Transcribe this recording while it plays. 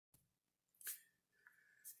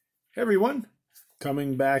Hey everyone,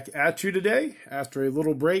 coming back at you today after a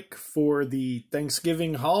little break for the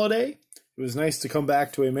Thanksgiving holiday. It was nice to come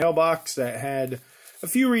back to a mailbox that had a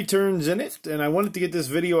few returns in it, and I wanted to get this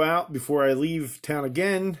video out before I leave town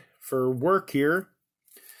again for work here.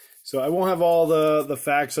 So I won't have all the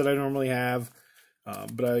facts that I normally have,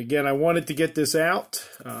 but again, I wanted to get this out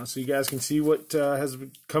so you guys can see what has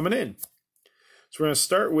been coming in. So we're going to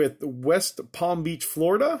start with West Palm Beach,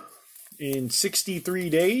 Florida, in 63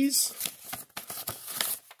 days.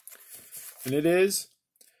 And it is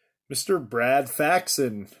Mr. Brad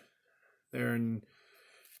Faxon.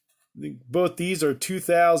 Both these are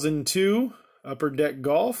 2002 Upper Deck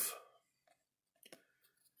Golf.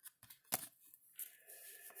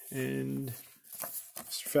 And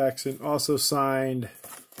Mr. Faxon also signed,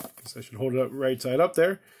 I guess I should hold it up right side up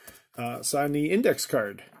there, signed the index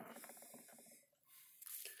card.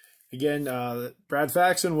 Again, Brad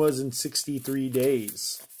Faxon was in 63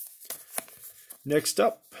 days. Next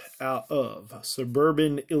up, out of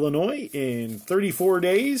suburban Illinois in 34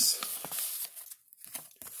 days,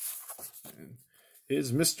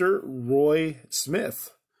 is Mr. Roy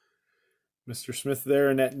Smith. Mr. Smith there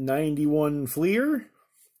in that 91 Fleer.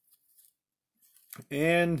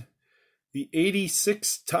 And the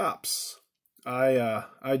 86 Tops. I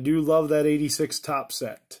do love that 86 Top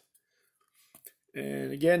set.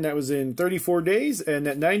 And again, that was in 34 days, and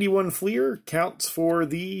that 91 Fleer counts for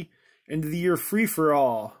the end of the year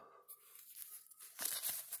free-for-all.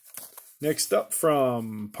 Next up,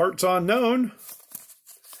 from Parts Unknown,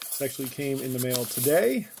 this actually came in the mail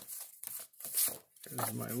today.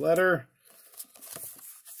 There's my letter.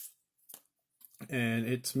 And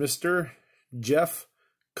it's Mr. Jeff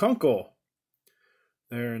Kunkel.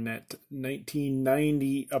 There in that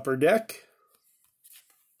 1990 Upper Deck.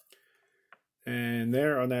 And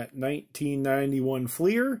there on that 1991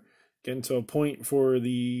 Fleer, getting to a point for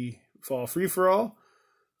the fall free-for-all.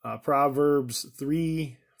 Proverbs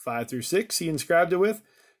 3:5-6 he inscribed it with.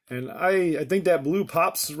 And I think that blue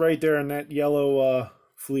pops right there on that yellow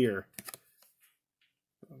Fleer.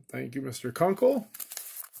 Thank you, Mr. Kunkel.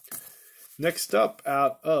 Next up,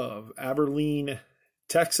 out of Abilene,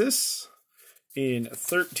 Texas, in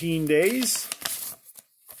 13 days,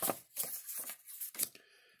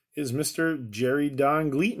 is Mr. Jerry Don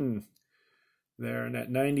Gleaton. There in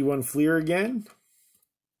that 91 Fleer again.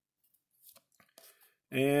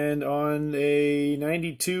 And on a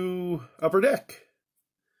 92 Upper Deck.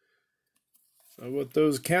 So what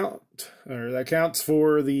those count, or that counts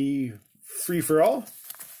for the free-for-all.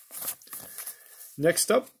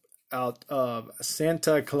 Next up, out of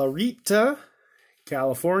Santa Clarita,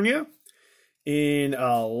 California, in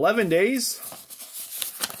 11 days,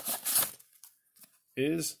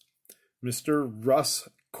 is Mr. Russ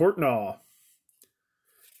Courtnall.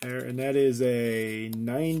 There, and that is a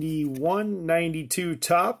 91, 92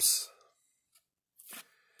 Tops,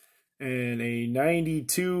 and a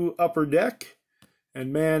 92 Upper Deck.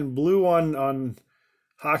 And man, blue on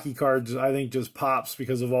hockey cards, I think, just pops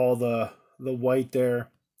because of all the white there.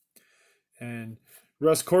 And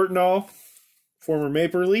Russ Courtnall, former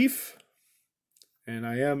Maple Leaf, and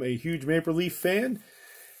I am a huge Maple Leaf fan.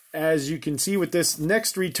 As you can see with this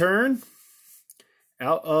next return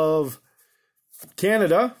out of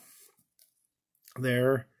Canada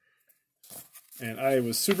there, and I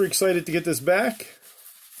was super excited to get this back,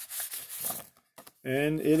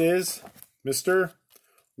 and it is Mr.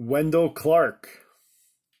 Wendel Clark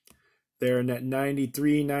there in that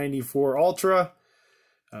 93-94 Ultra.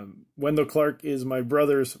 Wendel Clark is my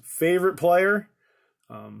brother's favorite player.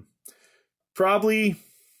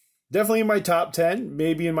 Definitely in my top 10,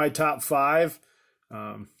 maybe in my top 5.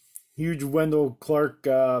 Huge Wendel Clark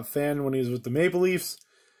fan when he was with the Maple Leafs.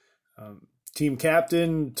 Team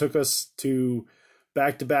captain, took us to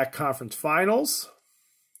back-to-back conference finals,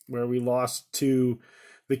 where we lost to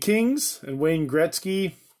the Kings and Wayne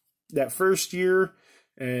Gretzky that first year,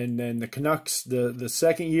 and then the Canucks the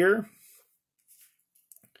second year.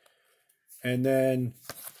 And then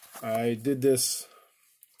I did this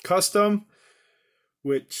custom,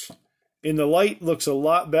 which in the light looks a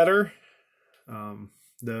lot better.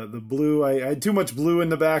 The blue, I had too much blue in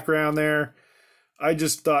the background there. I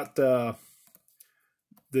just thought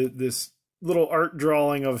this little art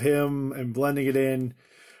drawing of him and blending it in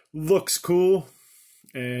looks cool.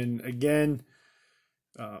 And again,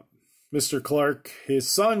 Mr. Clark, his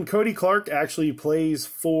son Cody Clark, actually plays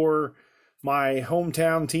for my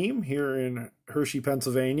hometown team here in Hershey,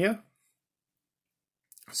 Pennsylvania.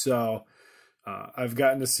 So I've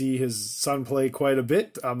gotten to see his son play quite a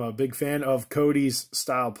bit. I'm a big fan of Cody's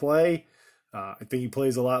style play. I think he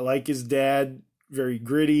plays a lot like his dad, very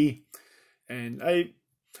gritty. And I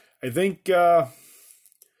I think he'll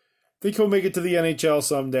make it to the NHL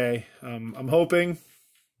someday. I'm hoping,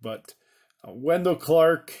 but Wendel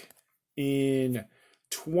Clark in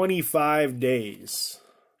 25 days.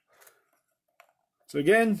 So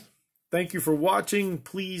again, thank you for watching.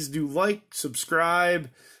 Please do like, subscribe,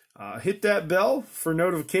 hit that bell for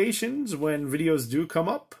notifications when videos do come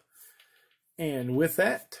up. And with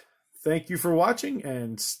that, thank you for watching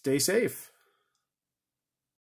and stay safe.